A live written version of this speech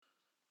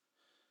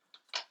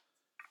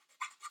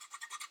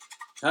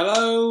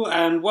Hello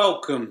and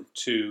welcome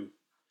to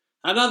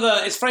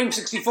it's frame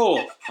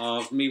 64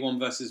 of Me One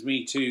versus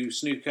Me Two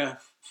snooker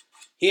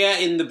here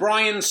in the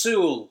Brian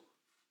Sewell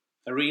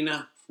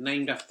Arena,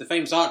 named after the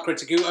famous art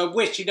critic who I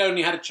wish he'd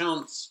only had a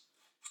chance,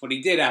 well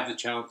he did have the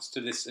chance to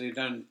listen, I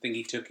don't think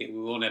he took it, we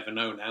will never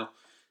know now,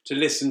 to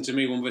listen to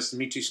Me One versus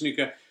Me Two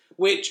snooker,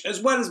 which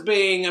as well as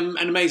being an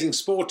amazing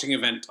sporting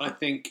event, I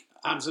think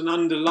has an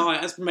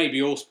underlying, as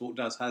maybe all sport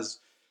does, has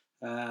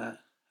an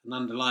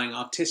underlying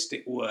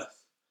artistic worth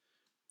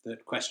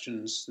that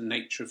questions the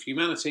nature of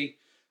humanity.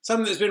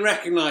 Something that's been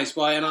recognised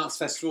by an arts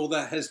festival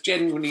that has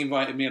genuinely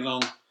invited me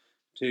along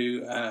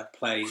to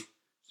play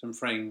some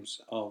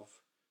frames of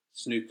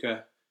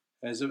snooker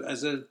as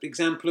an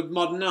example of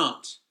modern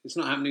art. It's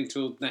not happening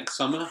till next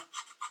summer,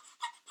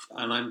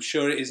 and I'm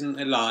sure it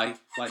isn't a lie,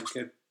 like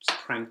a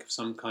prank of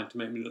some kind to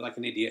make me look like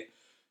an idiot.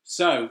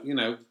 So,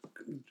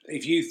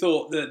 if you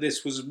thought that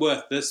this was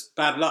worthless,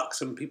 bad luck.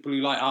 Some people who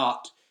like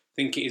art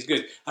think it is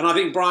good. And I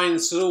think Brian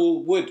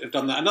Sewell would have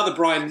done that. Another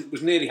Brian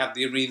was nearly had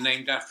the arena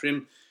named after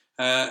him,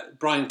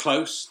 Brian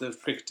Close, the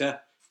cricketer.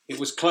 It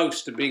was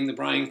close to being the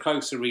Brian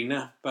Close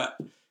Arena, but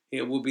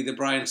it will be the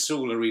Brian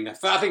Sewell Arena.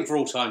 I think for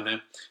all time now.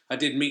 I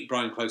did meet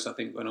Brian Close, I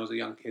think, when I was a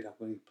young kid,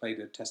 when he played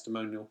a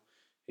testimonial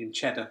in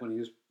Cheddar, when he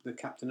was the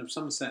captain of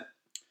Somerset.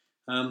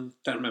 Don't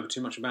remember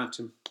too much about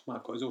him. Might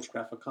have got his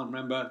autograph, I can't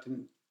remember. I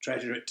didn't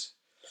treasure it.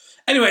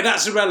 Anyway,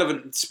 that's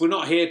irrelevant. We're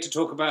not here to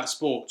talk about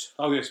sport.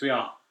 Oh, yes, we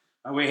are.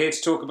 We're here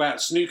to talk about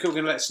snooker. We're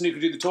going to let snooker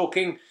do the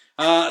talking.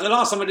 The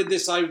last time I did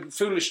this, I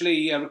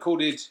foolishly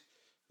recorded, it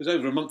was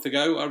over a month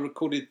ago, I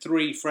recorded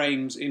 3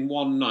 frames in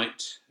one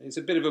night. It's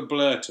a bit of a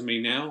blur to me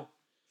now.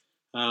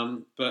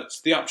 But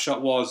the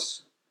upshot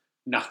was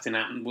nothing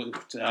happened.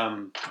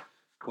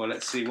 Well,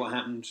 let's see what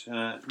happened.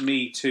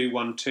 Me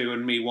 2-1-2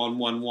 and me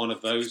 1-1-1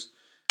 of those.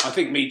 I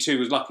think me 2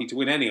 was lucky to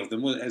win any of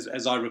them,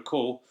 as I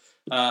recall.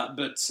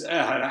 But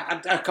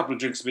a couple of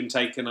drinks have been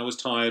taken. I was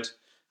tired.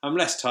 I'm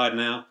less tired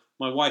now.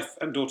 My wife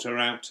and daughter are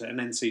out at an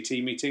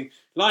NCT meeting.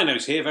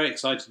 Lino's here, very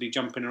excitedly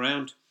jumping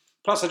around.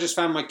 Plus, I just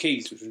found my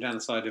keys, which were down the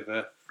side of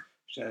a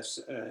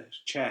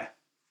chair.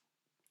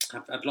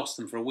 I'd lost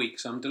them for a week,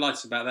 so I'm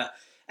delighted about that.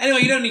 Anyway,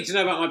 you don't need to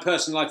know about my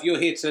personal life. You're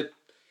here to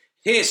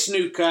hear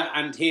snooker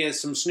and hear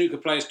some snooker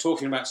players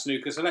talking about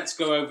snooker. So let's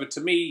go over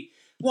to me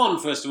one,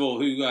 first of all,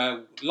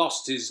 who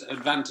lost his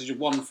advantage of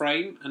 1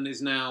 frame and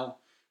is now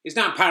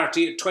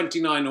parity at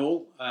 29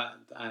 all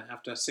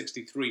after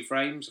 63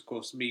 frames. Of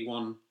course,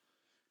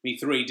 Me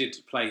 3 did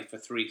play for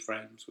 3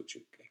 frames, which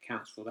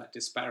accounts for that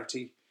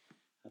disparity,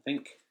 I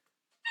think.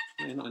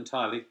 Yeah, not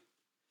entirely.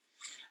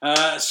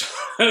 So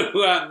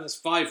that's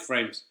 5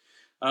 frames.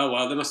 Oh,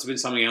 well, there must have been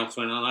something else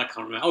going on. I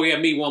can't remember. Oh, yeah,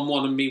 me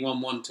 1-1 and me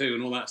 1-1-2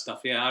 and all that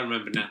stuff. Yeah, I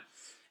remember now.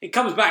 It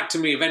comes back to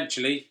me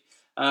eventually.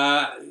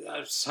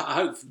 I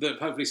hope that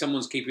hopefully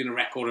someone's keeping a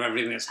record of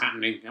everything that's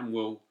happening and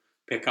will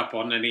pick up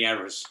on any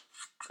errors,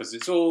 because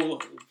it's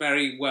all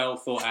very well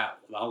thought out,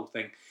 the whole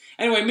thing.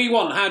 Anyway, me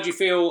 1, how do you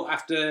feel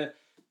after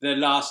the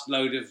last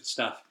load of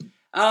stuff?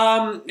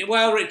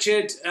 Well,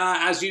 Richard,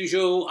 as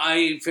usual,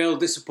 I feel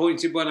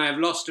disappointed when I've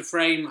lost a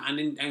frame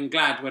and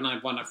glad when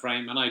I've won a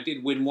frame, and I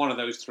did win one of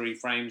those 3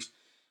 frames.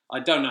 I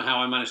don't know how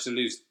I managed to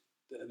lose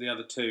the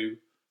other 2.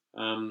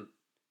 Though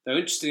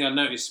interesting, I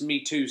noticed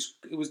me too.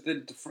 It was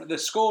the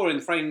score in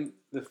the frame.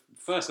 The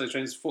first of those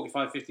frames was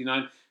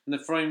 45-59, and the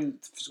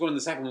score in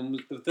the second one,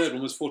 the third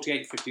one was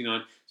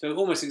 48-59. So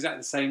almost exactly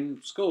the same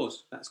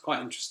scores. That's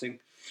quite interesting.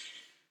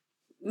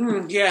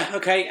 Yeah,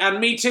 okay. And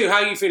me too.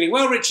 How are you feeling?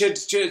 Well, Richard,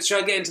 should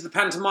I get into the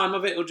pantomime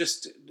of it, or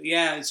just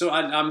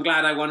I'm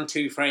glad I won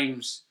 2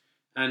 frames,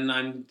 and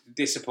I'm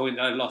disappointed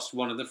I lost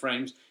one of the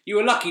frames. You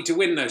were lucky to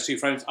win those 2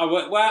 frames.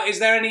 Well, is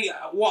there any?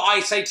 What I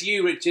say to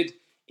you, Richard,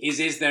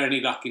 is there any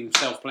luck in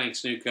self-playing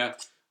snooker,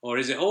 or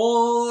is it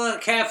all a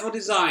careful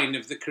design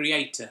of the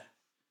creator?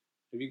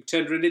 Have you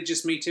turned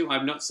religious, me too?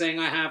 I'm not saying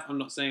I have. I'm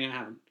not saying I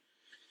haven't.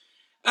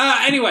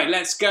 Anyway,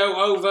 let's go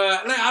over.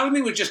 I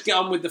think we'll just get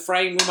on with the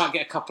frame. We might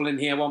get a couple in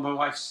here while my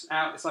wife's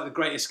out. It's like the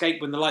Great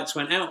Escape when the lights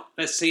went out.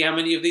 Let's see how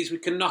many of these we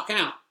can knock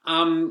out.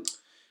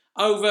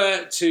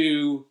 Over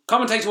to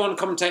Commentator 1,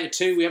 Commentator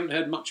 2. We haven't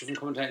heard much from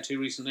Commentator 2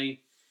 recently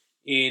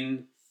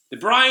in the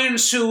Brian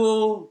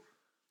Sewell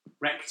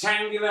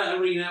Rectangular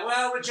Arena.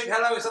 Well, Richard,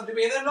 hello, it's something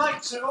to be here. The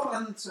lights are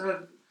on,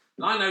 and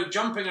Lino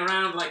jumping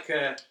around like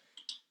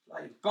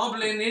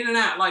bobbling in and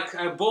out, like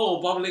a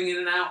ball bobbling in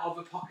and out of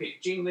a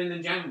pocket, jingling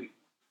and jangling.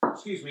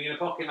 Excuse me, in a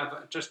pocket.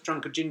 I've just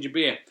drunk a ginger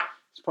beer.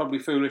 It's probably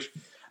foolish.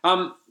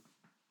 The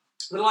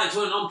lights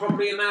weren't on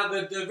properly, and now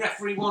the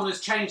referee one has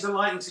changed the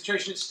lighting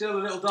situation. It's still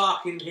a little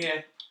dark in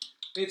here.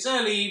 It's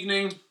early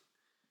evening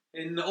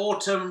in the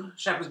autumn.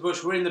 Shepherd's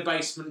Bush. We're in the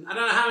basement. I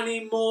don't know how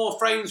many more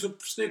frames of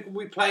snooker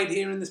we played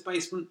here in this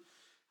basement.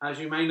 As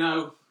you may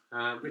know,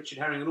 Richard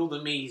Herring and all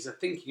the me's are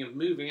thinking of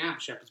moving out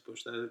of Shepherd's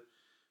Bush, though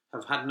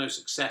have had no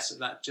success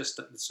at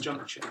this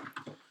juncture.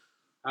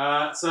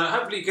 So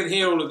hopefully you can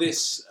hear all of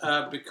this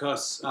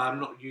because I'm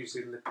not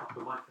using the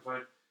proper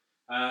microphone.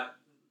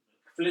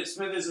 Philip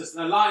Smithers,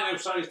 Lino,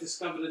 has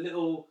discovered a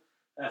little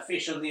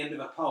fish on the end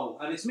of a pole.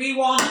 And it's me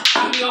 1,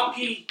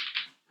 Ioki,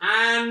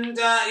 And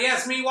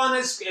yes, Me One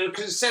has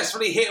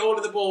successfully hit all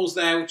of the balls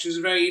there, which was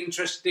a very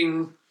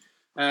interesting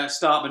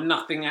start, but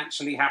nothing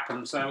actually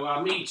happened.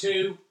 So Me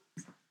Two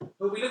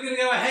will be looking to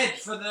go ahead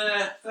for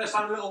the first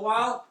time in a little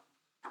while.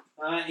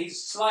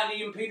 He's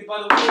slightly impeded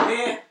by the wall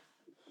here.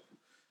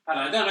 And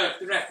I don't know if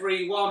the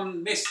referee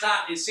missed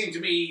that. It seemed to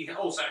me he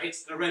also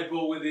hits the red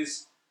ball with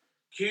his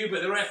cue,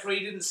 but the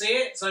referee didn't see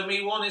it. So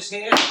Me One is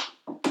here.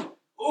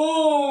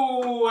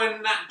 Oh,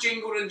 and that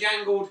jingled and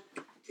jangled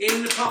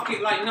in the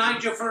pocket like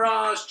Nigel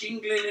Farage,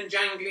 jingling and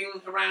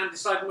jangling around,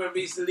 deciding whether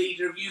he's the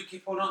leader of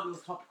UKIP or not. A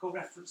little topical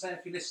reference there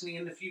if you're listening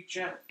in the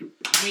future.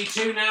 Me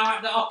Two now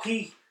at the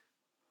hockey.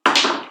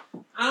 And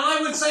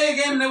I would say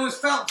again, there was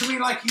felt to me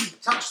like he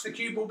touched the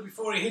cue ball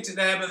before he hit it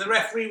there, but the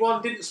referee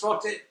didn't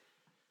spot it.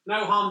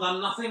 No harm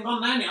done, nothing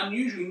gone down.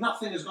 Unusually,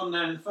 nothing has gone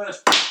down in the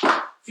first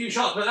few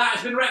shots, but that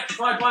has been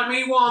rectified by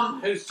Me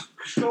One, who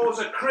scores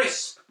a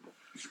crisp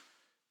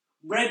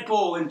red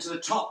ball into the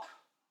top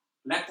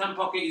left-hand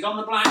pocket. He's on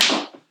the black,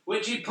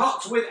 which he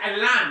pots with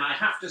elan, I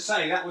have to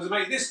say. That was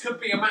amazing. This could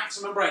be a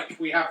maximum break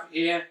we have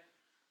here.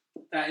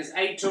 That is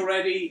 8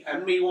 already,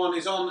 and Me One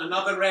is on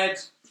another red.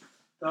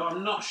 Though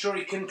I'm not sure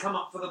he can come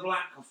up for the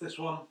black off this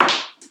one.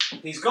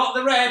 He's got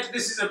the red.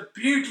 This is a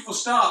beautiful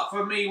start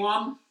for Me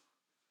One.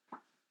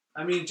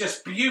 I mean,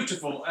 just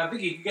beautiful. I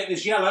think he could get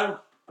this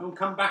yellow and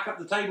come back up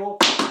the table.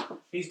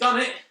 He's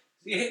done it.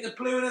 He hit the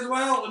blue in as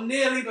well,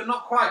 nearly, but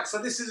not quite. So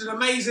this is an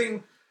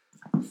amazing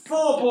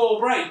 4-ball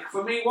break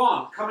for Me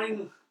One,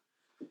 coming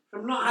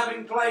from not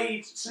having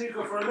played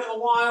snooker for a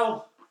little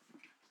while.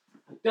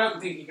 I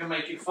don't think he can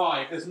make it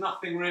 5. There's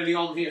nothing really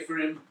on here for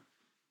him.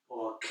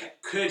 Or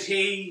could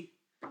he?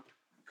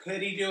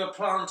 Could he do a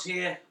plant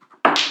here?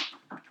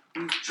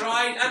 He's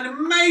tried, and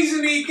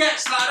amazingly he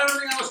gets that. I don't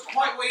think that was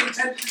quite what he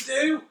intended to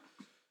do.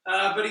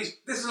 But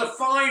this is a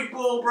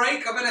 5-ball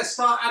break. I better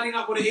start adding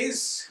up what it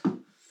is.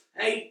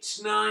 8,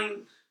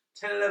 9,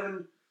 10,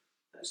 11.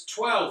 That's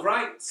 12,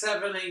 right?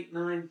 7, 8,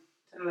 9,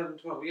 10, 11,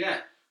 12. Yeah.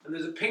 And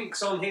there's a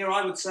pinks on here,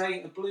 I would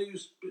say. A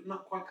blues, but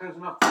not quite close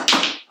enough.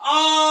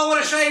 Oh,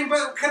 what a shame.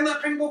 But can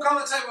that pink ball come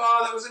on the table?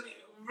 Oh, that was a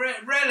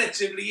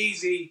relatively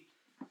easy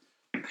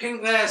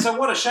pink there. So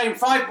what a shame.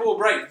 5-ball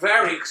break.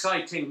 Very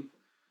exciting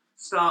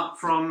start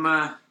from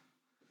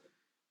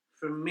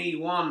Me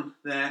One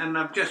there, and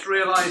I've just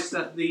realised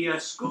that the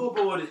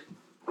scoreboard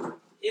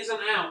isn't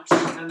out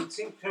and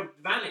seems to have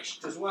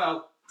vanished as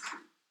well,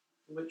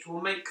 which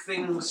will make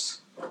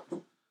things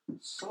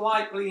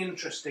slightly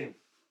interesting.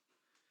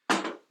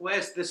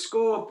 Where's the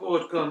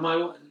scoreboard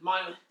gone?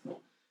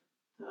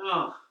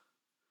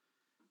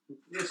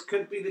 This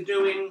could be the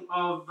doing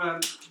of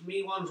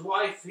Me One's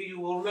wife, who you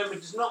will remember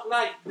does not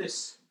like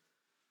this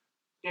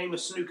game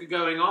of snooker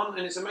going on,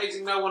 and it's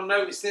amazing no one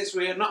noticed this.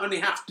 We not only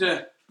have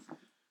to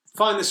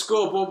find the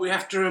scoreboard, we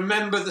have to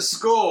remember the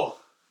score.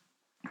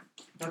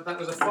 And that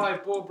was a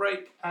 5-ball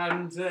break,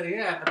 and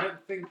I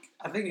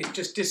think it's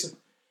just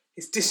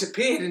it's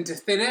disappeared into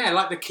thin air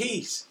like the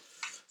keys.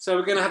 So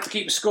we're going to have to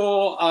keep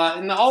score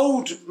in the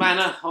old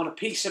manner on a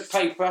piece of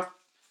paper.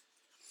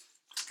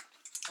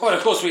 Well,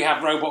 of course we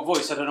have robot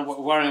voice. I don't know what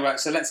we're worrying about.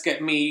 So let's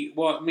get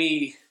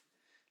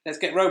let's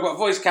get robot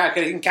voice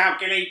calculating.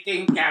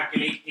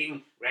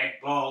 Red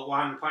ball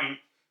 1 point,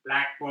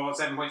 black ball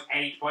 7 points,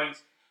 8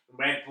 points,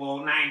 red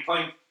ball 9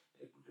 points,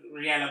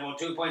 yellow ball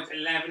 2 points,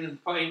 11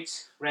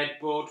 points, red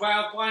ball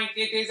 12 points.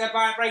 It is a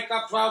break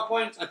of 12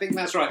 points. I think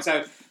that's right.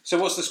 So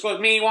what's the score?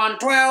 Me One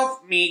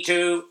 12, Me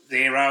Two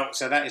 0.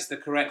 So that is the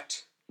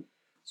correct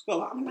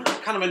score. I'm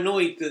kind of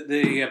annoyed that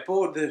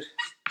the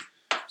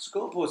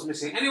scoreboard's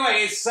missing.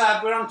 Anyway,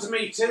 we're on to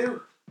Me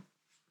Two.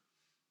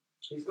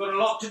 He's got a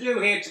lot to do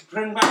here to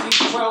bring back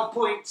these 12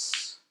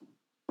 points.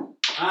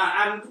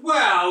 And,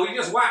 well, he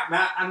just whacked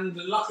that, and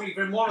luckily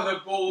for him, one of the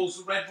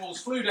red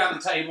balls, flew down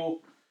the table,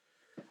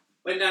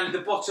 went down to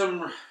the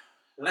bottom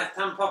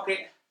left-hand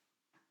pocket.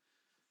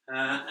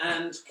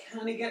 And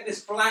can he get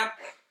this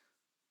black?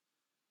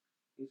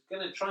 He's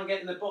going to try and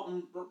get in the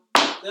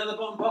other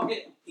bottom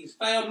pocket. He's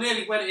failed,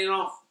 nearly went in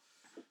off.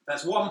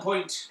 That's 1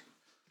 point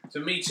to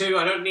Me Two.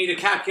 I don't need a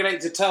calculator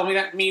to tell me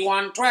that. Me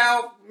One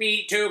 12,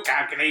 Me Two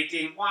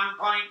calculating 1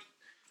 point.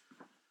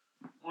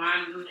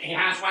 He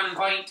has 1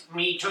 point.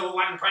 Me Two 1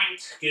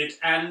 point. Good.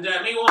 And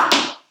Me One.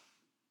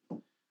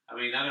 I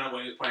mean, I don't know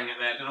what he was playing at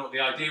there. I don't know what the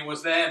idea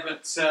was there,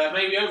 but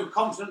maybe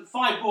overconfident.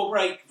 5-ball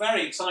break.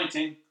 Very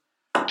exciting.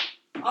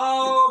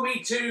 Oh,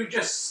 Me Two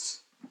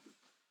just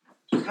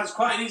has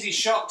quite an easy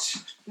shot.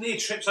 Nearly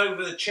trips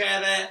over the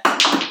chair there.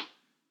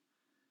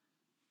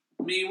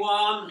 Me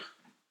One.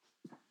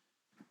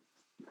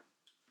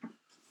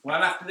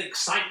 Well, after the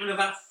excitement of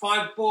that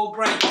 5-ball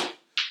break,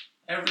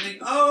 everything...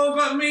 Oh,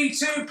 but Me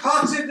Two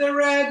potted the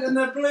red, and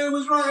the blue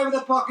was right over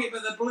the pocket,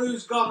 but the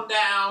blue's gone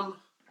down.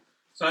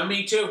 So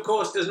Me Two, of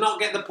course, does not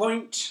get the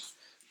point.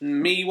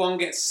 Me One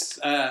gets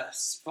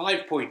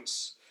 5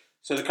 points.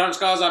 So the current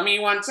scores are Me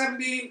One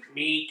 17,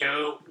 Me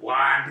Two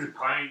 1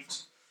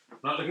 point.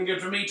 Not looking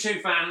good for Me Two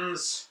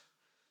fans.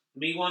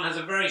 Me One has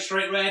a very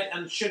straight red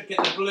and should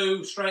get the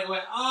blue straight away.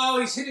 Oh,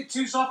 he's hit it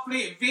too softly.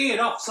 It veered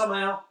off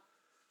somehow.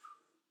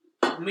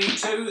 Me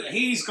too.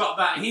 He's got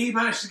that. He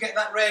managed to get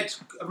that red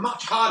a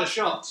much harder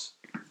shot.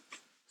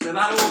 So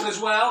that augurs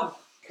well.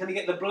 Can he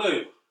get the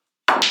blue?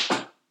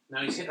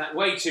 No, he's hit that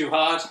way too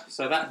hard.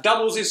 So that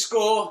doubles his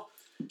score.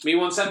 Me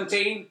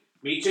 117.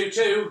 Me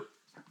 2-2.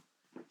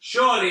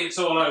 Surely it's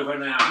all over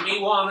now. Me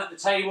 1 at the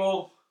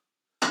table.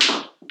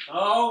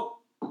 Oh.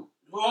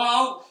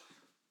 Whoa.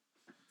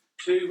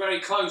 Two very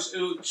close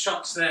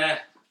shots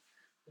there.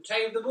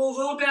 The ball's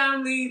all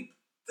down the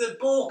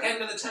balk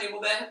end of the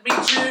table there. Me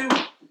 2.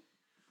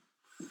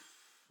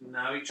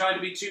 No, he tried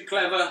to be too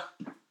clever.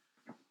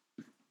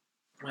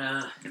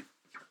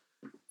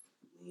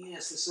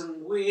 Yes, there's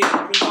some weird.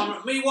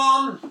 Me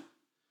 1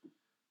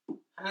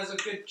 has a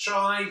good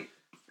try.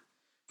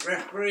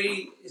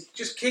 Referee is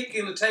just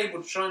kicking the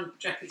table to try and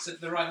check it's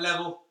at the right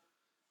level.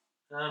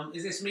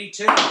 Is this me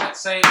 2? Let's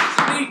say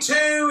it's me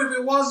 2. If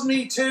it was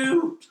me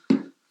 2, I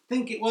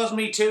think it was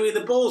me 2.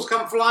 The ball's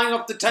come flying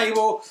off the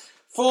table.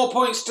 4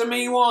 points to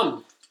me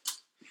 1.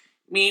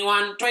 Me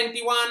 1,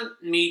 21.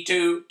 Me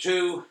 2,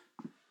 2.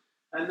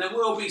 And there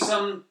will be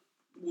some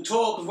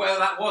talk of whether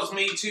that was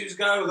me 2's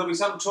go. There'll be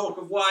some talk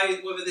of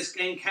whether this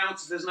game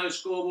counts if there's no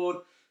scoreboard.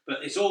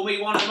 But it's all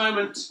me 1 at the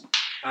moment.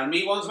 And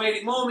me 1's made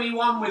it more me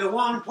 1 with a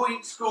 1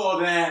 point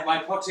score there by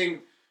potting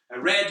a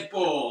red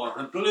ball.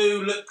 And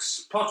blue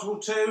looks potable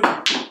too.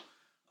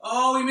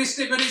 Oh, he missed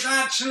it, but he's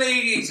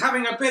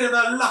having a bit of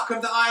the luck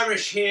of the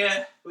Irish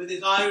here with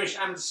his Irish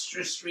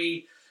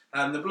ancestry.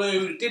 The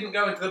blue didn't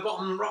go into the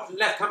bottom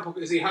left-hand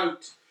pocket as he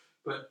hoped,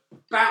 but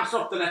bounced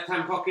off the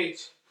left-hand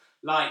pocket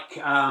like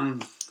a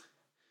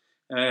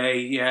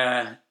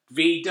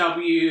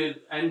VW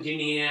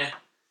engineer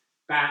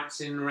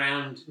bouncing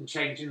around and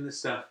changing the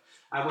stuff.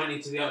 I went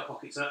into the other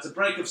pocket, so that's a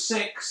break of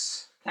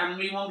 6. Can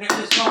me 1 get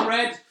this one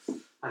red?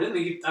 I don't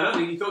think he thought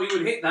he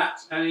would hit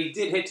that, and he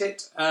did hit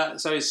it.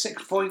 So it's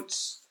 6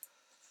 points.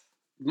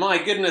 My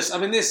goodness, I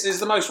mean, this is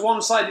the most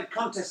one-sided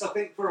contest I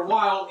think for a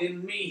while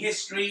in me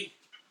history.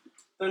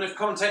 Don't know if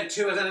Content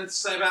 2 has anything to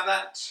say about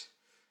that.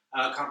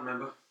 I can't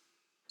remember.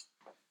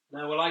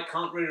 No, well, I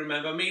can't really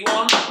remember. Me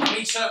 1,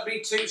 me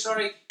 2.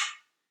 Sorry,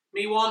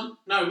 me 1.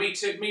 No, me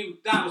 2.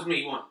 That was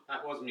me 1.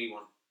 That was me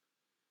 1,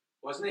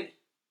 wasn't it?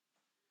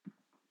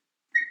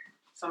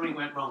 Something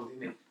went wrong,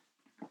 didn't it?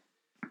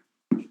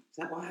 Is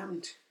that what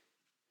happened?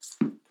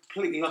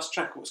 Completely lost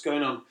track of what's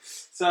going on.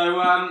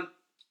 So,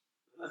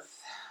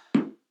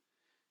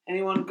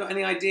 anyone got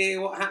any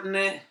idea what happened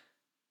there?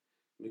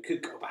 We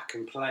could go back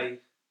and play.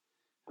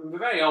 I'm a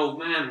very old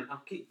man. I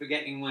keep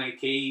forgetting my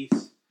keys.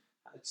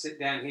 I'd sit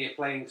down here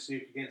playing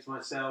snooker against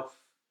myself.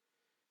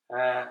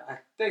 I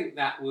think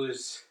that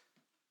was...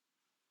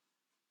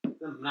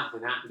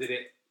 Nothing happened, did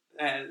it?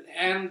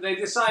 And they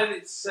decided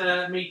it's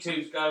me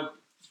 2's go.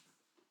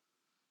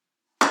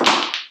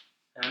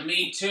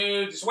 Me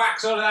 2, just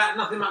whacks all of that,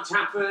 nothing much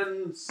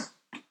happens.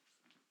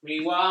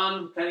 Me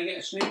 1, can he get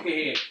a snooker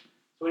here? So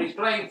when he's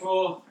playing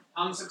for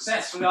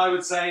unsuccessfully, I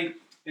would say,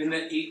 in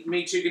that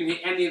me 2 can hit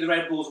any of the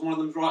red balls and one of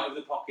them's right over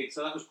the pocket.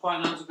 So that was quite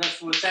an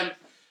unsuccessful attempt.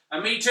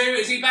 And me 2,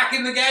 is he back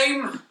in the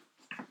game?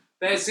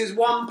 There's his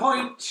 1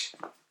 point.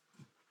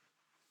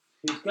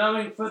 He's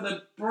going for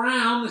the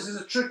brown. This is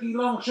a tricky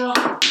long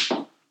shot.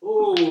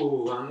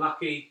 Oh,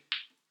 unlucky.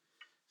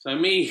 So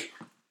me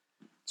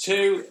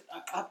 2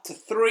 up to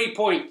 3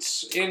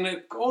 points in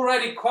an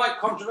already quite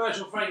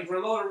controversial frame for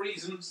a lot of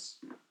reasons.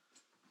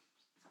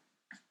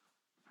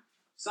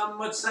 Some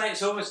would say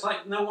it's almost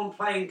like no one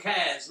playing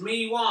cares.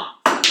 Me 1.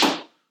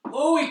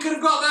 Oh, he could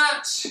have got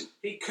that.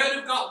 He could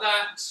have got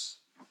that.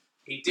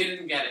 He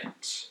didn't get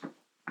it.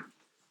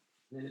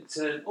 And it's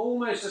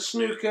almost a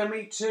snooker.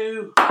 Me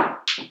 2.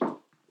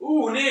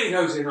 Ooh, nearly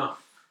goes in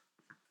off.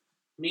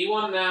 Me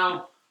 1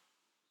 now.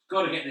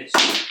 Got to get this.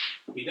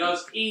 He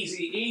does.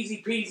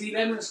 Easy peasy,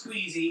 lemon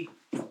squeezy.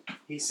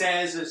 He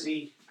says as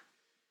he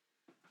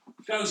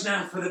goes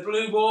now for the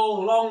blue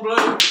ball, long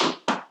blue.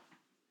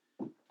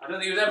 I don't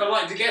think he was ever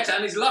like to get it,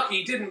 and he's lucky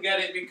he didn't get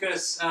it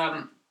because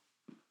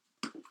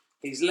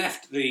he's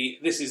left the...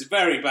 This is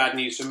very bad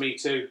news for me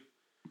too.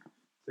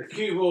 The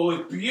cue ball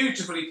is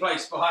beautifully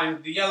placed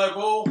behind the yellow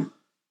ball.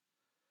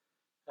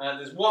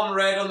 There's 1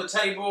 red on the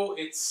table.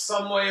 It's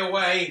some way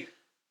away.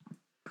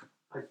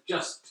 I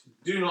just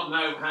do not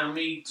know how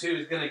me 2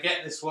 is going to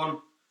get this one.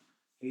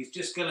 He's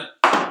just going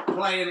to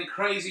play a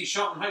crazy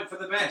shot and hope for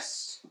the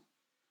best.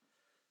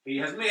 He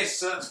has missed,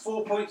 so that's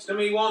 4 points to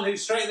me 1,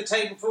 who's straight at the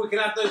table before we can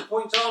add those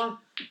points on.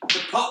 To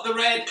pot the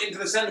red into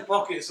the centre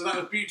pocket, so that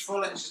was beautiful.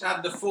 Let's just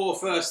add the 4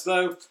 first,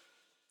 though.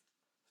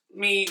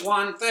 Me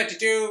 1,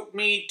 32,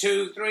 me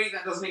 2, 3.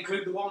 That doesn't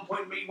include the 1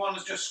 point me 1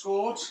 has just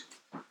scored.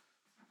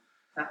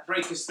 That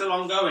break is still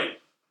ongoing.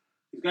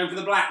 He's going for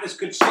the black. This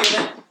could steal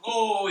it.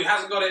 Oh, he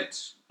hasn't got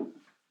it.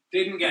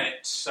 Didn't get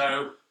it.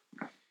 So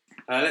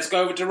let's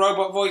go over to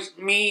Robot Voice.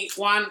 Me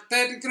 1,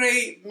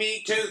 33.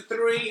 Me 2,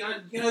 3.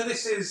 You know,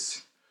 this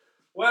is...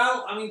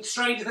 Well, I mean,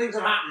 stranger things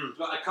have happened,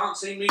 but I can't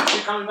see me 2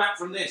 coming back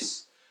from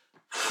this.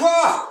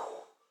 Whoa!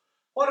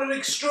 What an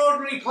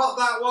extraordinary pot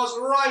that was,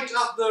 right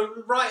up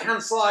the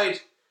right-hand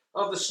side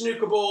of the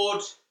snooker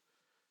board.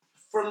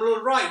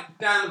 from right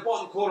down the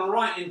bottom corner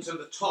right into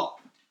the top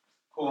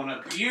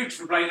corner.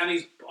 Beautiful play, and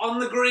he's on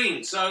the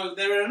green. So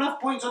there are enough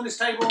points on this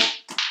table.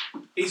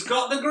 He's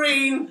got the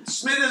green.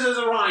 Smithers has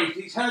arrived.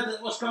 He's heard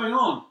what's going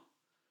on.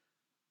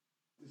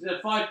 Is it a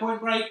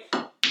 5-point break?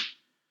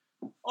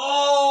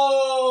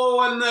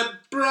 Oh, and the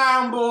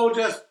brown ball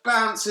just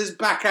bounces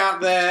back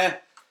out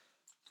there.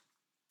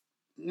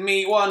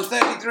 Me 1,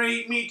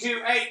 33, me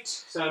 2, 8.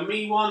 So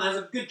me 1 has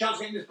a good chance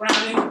of getting this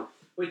brown in,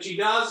 which he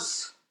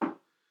does.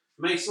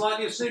 May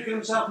slightly have snookered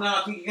himself. No,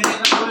 I think he can hit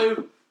that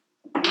blue.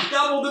 He's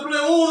doubled the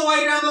blue all the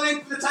way down the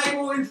length of the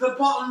table into the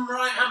bottom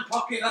right-hand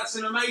pocket. That's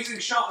an amazing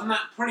shot, and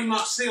that pretty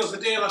much seals the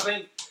deal, I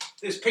think.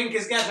 This pink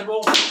is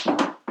gettable.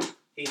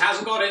 He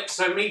hasn't got it,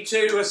 so me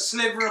 2, a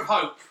sliver of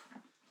hope.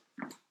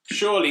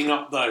 Surely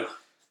not, though.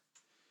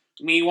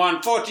 Me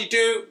 1,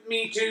 42,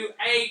 me 2,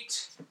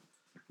 8.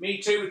 Me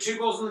 2, 2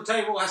 balls on the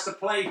table, has to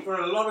play for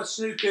a lot of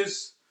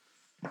snookers.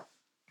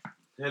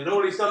 And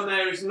all he's done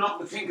there is knock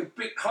the pink a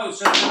bit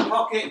closer to the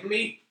pocket.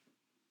 Me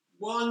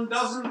 1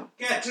 doesn't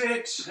get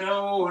it.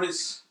 Oh, and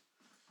it's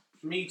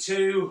me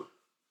 2.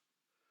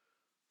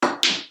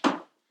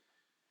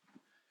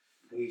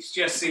 He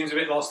just seems a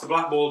bit lost. The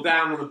black ball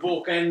down on the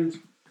balk end.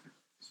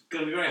 It's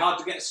going to be very hard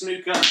to get a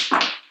snooker.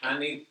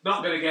 And he's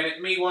not going to get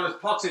it. Me 1 has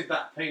potted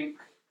that pink.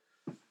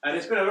 And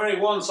it's been a very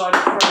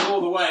one-sided throw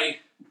all the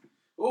way.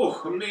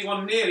 Oh, and me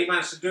 1 nearly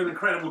managed to do an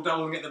incredible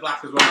double and get the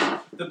black as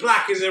well. The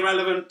black is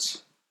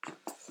irrelevant.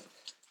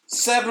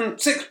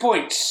 6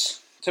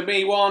 points to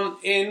me 1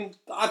 in,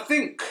 I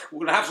think,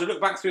 we'll have to look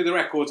back through the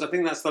records. I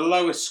think that's the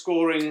lowest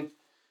scoring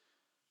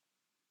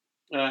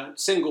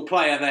single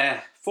player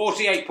there.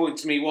 48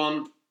 points to me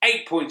 1,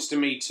 8 points to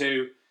me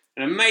 2.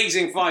 An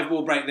amazing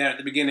 5-ball break there at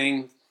the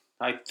beginning.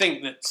 I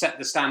think that set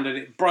the standard.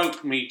 It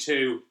broke me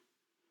 2.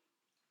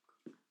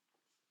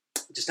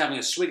 Just having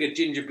a swig of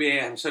ginger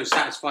beer. I'm so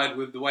satisfied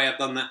with the way I've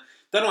done that.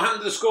 Don't know what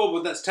happened to the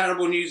scoreboard. That's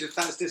terrible news if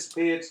that's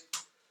disappeared.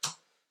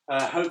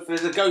 Hope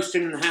there's a ghost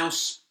in the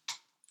house.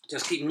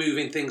 Just keep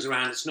moving things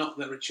around. It's not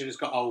that Richard has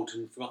got old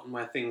and forgotten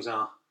where things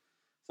are.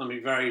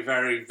 Something very,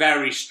 very,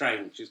 very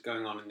strange is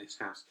going on in this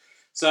house.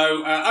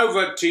 So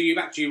over to you,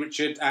 back to you,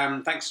 Richard.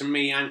 Thanks to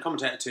me and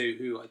commentator 2,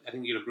 who I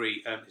think you'll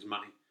agree earned his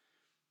money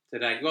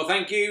today. Well,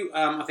 thank you.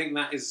 I think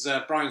that is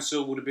Brian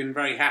Sewell would have been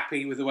very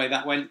happy with the way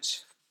that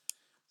went.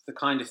 The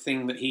kind of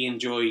thing that he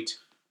enjoyed.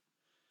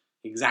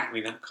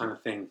 Exactly that kind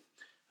of thing.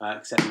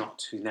 Except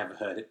not, he's never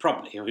heard it.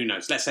 Probably, or who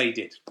knows. Let's say he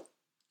did.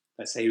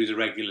 Let's say he was a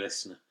regular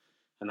listener.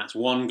 And that's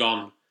 1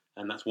 gone.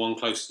 And that's 1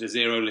 closer to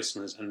 0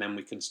 listeners. And then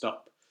we can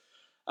stop.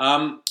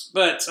 Yeah,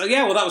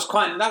 well,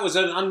 that was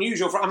an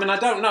unusual. I mean, I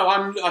don't know.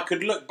 I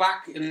could look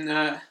back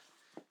in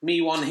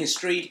me 1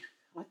 history.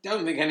 I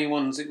don't think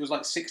anyone's. It was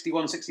like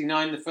 61,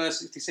 69, the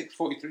first 66,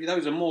 43.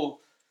 Those are more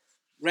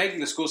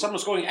regular scores. Someone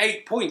scoring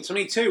 8 points.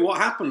 Me 2. What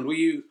happened? Were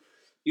you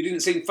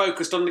didn't seem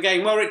focused on the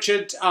game? Well,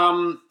 Richard,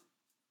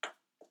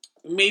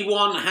 me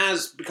 1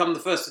 has become the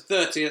first to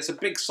 30. It's a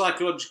big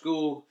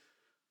psychological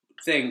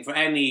thing for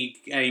any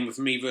game of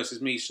me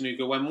versus me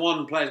snooker. When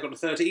one player's got to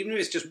 30, even if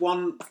it's just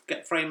 1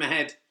 frame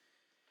ahead,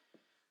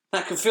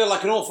 that can feel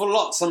like an awful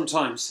lot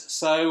sometimes.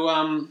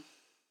 So,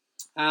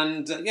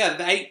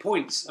 the 8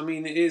 points. I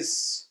mean, it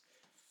is.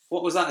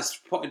 What was that? I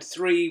potted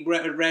 3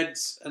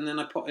 reds, and then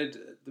I potted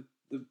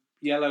the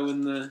yellow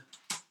and the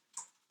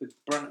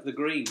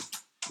green,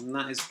 and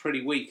that is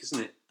pretty weak, isn't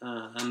it?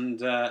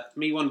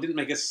 Me 1 didn't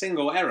make a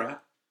single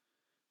error,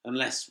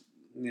 unless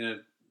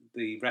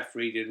the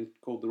referee didn't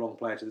called the wrong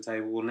player to the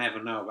table. We'll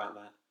never know about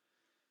that.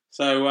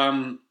 So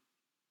I'm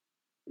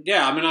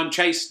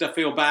chased. I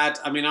feel bad.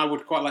 I mean, I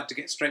would quite like to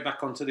get straight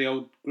back onto the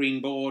old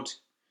green board,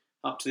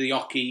 up to the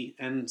oche,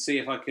 and see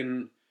if I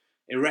can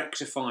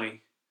rectify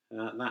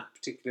that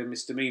particular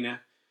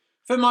misdemeanour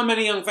for my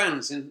many young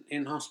fans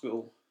in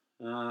hospital.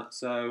 And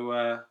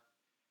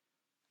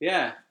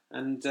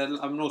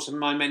also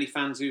my many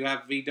fans who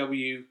have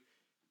VW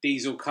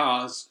diesel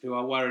cars who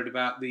are worried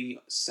about the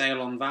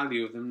sale on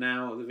value of them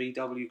now the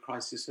VW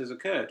crisis has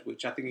occurred,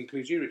 which I think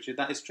includes you, Richard.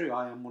 That is true.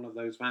 I am one of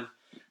those fans.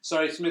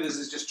 Sorry, Smithers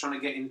is just trying to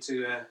get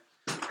into a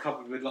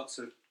cupboard with lots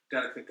of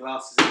delicate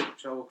glasses in it,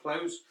 which I will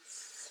close.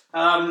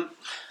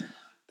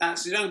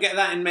 You don't get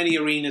that in many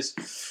arenas.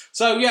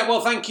 So, yeah,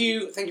 well, thank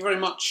you. Thank you very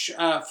much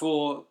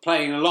for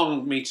playing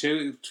along, me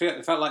too.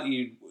 It felt like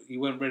you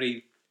weren't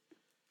really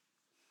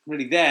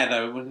there,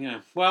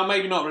 though. Well,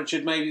 maybe not,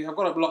 Richard. Maybe I've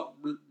got a lot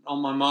on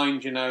my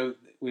mind,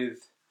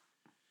 with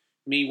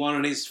me 1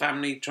 and his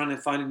family trying to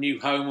find a new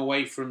home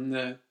away from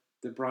the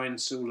Brian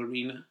Sewell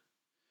Arena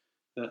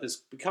that has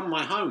become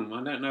my home.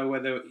 I don't know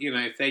whether,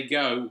 if they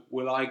go,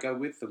 will I go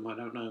with them? I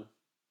don't know.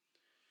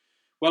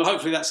 Well,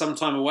 hopefully that's some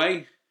time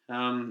away.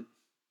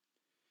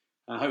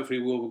 Hopefully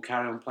we'll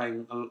carry on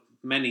playing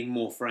many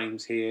more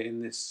frames here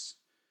in this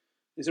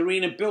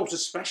arena built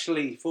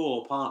especially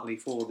partly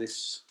for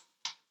this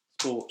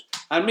sport.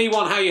 And me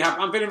 1, how you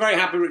happy? I'm feeling very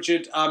happy,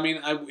 Richard. I mean,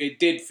 it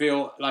did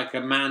feel like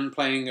a man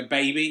playing a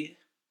baby,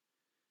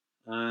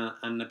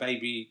 and a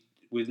baby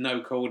with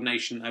no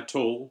coordination at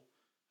all,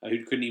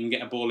 who couldn't even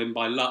get a ball in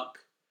by luck.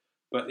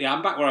 But yeah,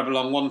 I'm back where I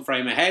belong, one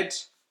frame ahead.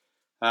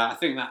 I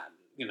think that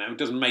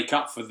doesn't make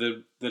up for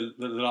the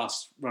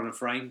last run of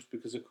frames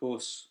because, of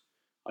course,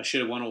 I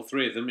should have won all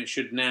three of them. It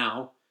should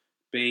now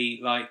be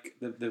like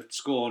the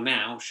score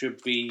now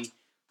should be.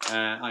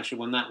 I should have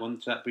won that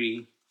one. So that'd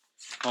be.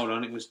 Hold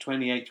on, it was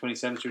 28,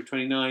 27 through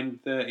 29,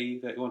 30,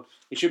 31.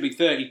 It should be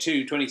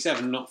 32,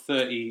 27, not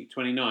 30,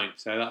 29.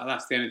 So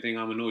that's the only thing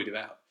I'm annoyed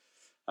about.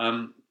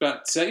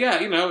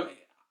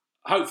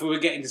 Hopefully we're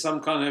getting to some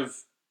kind of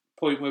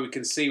point where we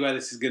can see where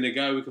this is going to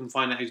go. We can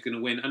find out who's going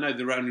to win. I know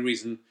the only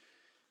reason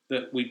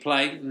that we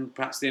play, and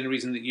perhaps the only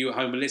reason that you at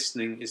home are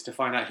listening, is to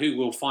find out who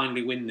will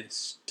finally win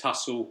this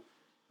tussle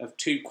of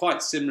two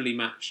quite similarly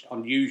matched,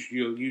 on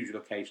usual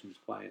occasions,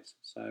 players.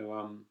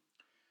 So,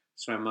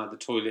 around the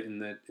toilet in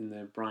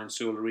the Brian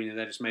Sewell Arena,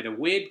 they just made a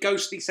weird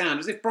ghostly sound,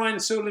 as if Brian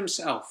Sewell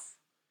himself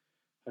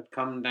had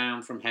come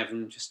down from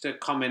heaven just to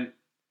comment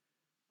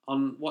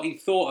on what he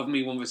thought of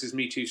Me One versus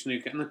Me Two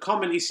snooker. And the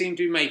comment he seemed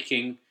to be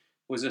making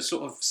was a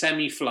sort of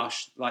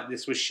semi-flush, like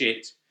this was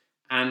shit.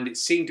 And it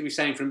seemed to be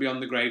saying from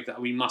beyond the grave that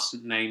we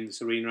mustn't name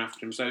this arena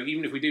after him. So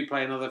even if we do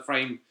play another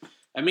frame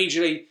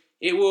immediately,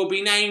 it will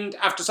be named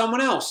after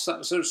someone else.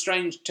 That sort of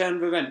strange turn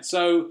of events.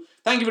 So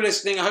thank you for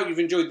listening. I hope you've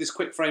enjoyed this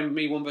quick frame of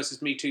Me One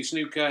versus Me Two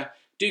snooker.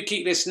 Do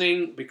keep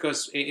listening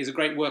because it is a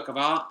great work of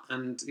art.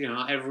 And,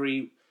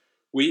 every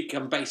week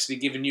I'm basically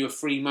giving you a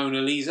free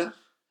Mona Lisa.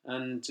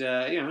 And,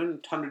 in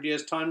 100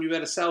 years' time, you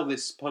better sell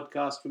this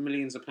podcast for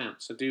millions of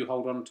pounds. So do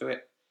hold on to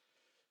it.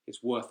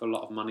 It's worth a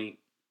lot of money.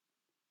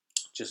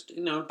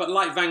 But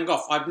like Van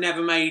Gogh, I've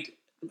never made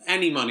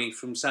any money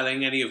from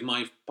selling any of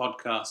my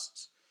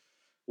podcasts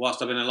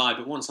whilst I've been alive.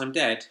 But once I'm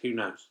dead, who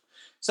knows?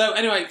 So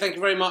anyway, thank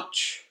you very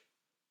much.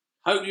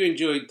 Hope you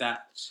enjoyed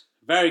that.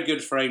 Very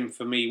good frame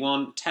for Me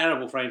One.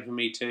 Terrible frame for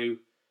Me Two.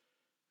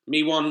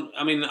 Me One,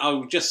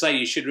 I'll just say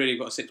you should really have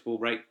got a 6-ball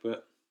break,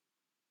 but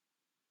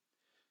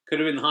could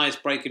have been the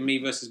highest break in Me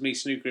versus Me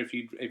snooker if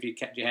you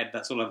kept your head.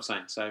 That's all I'm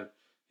saying. So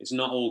it's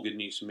not all good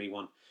news for Me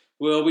One.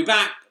 We'll be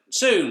back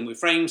soon with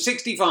frame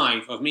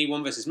 65 of Me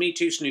One versus Me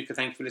Two snooker.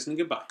 Thank you for listening.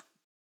 Goodbye.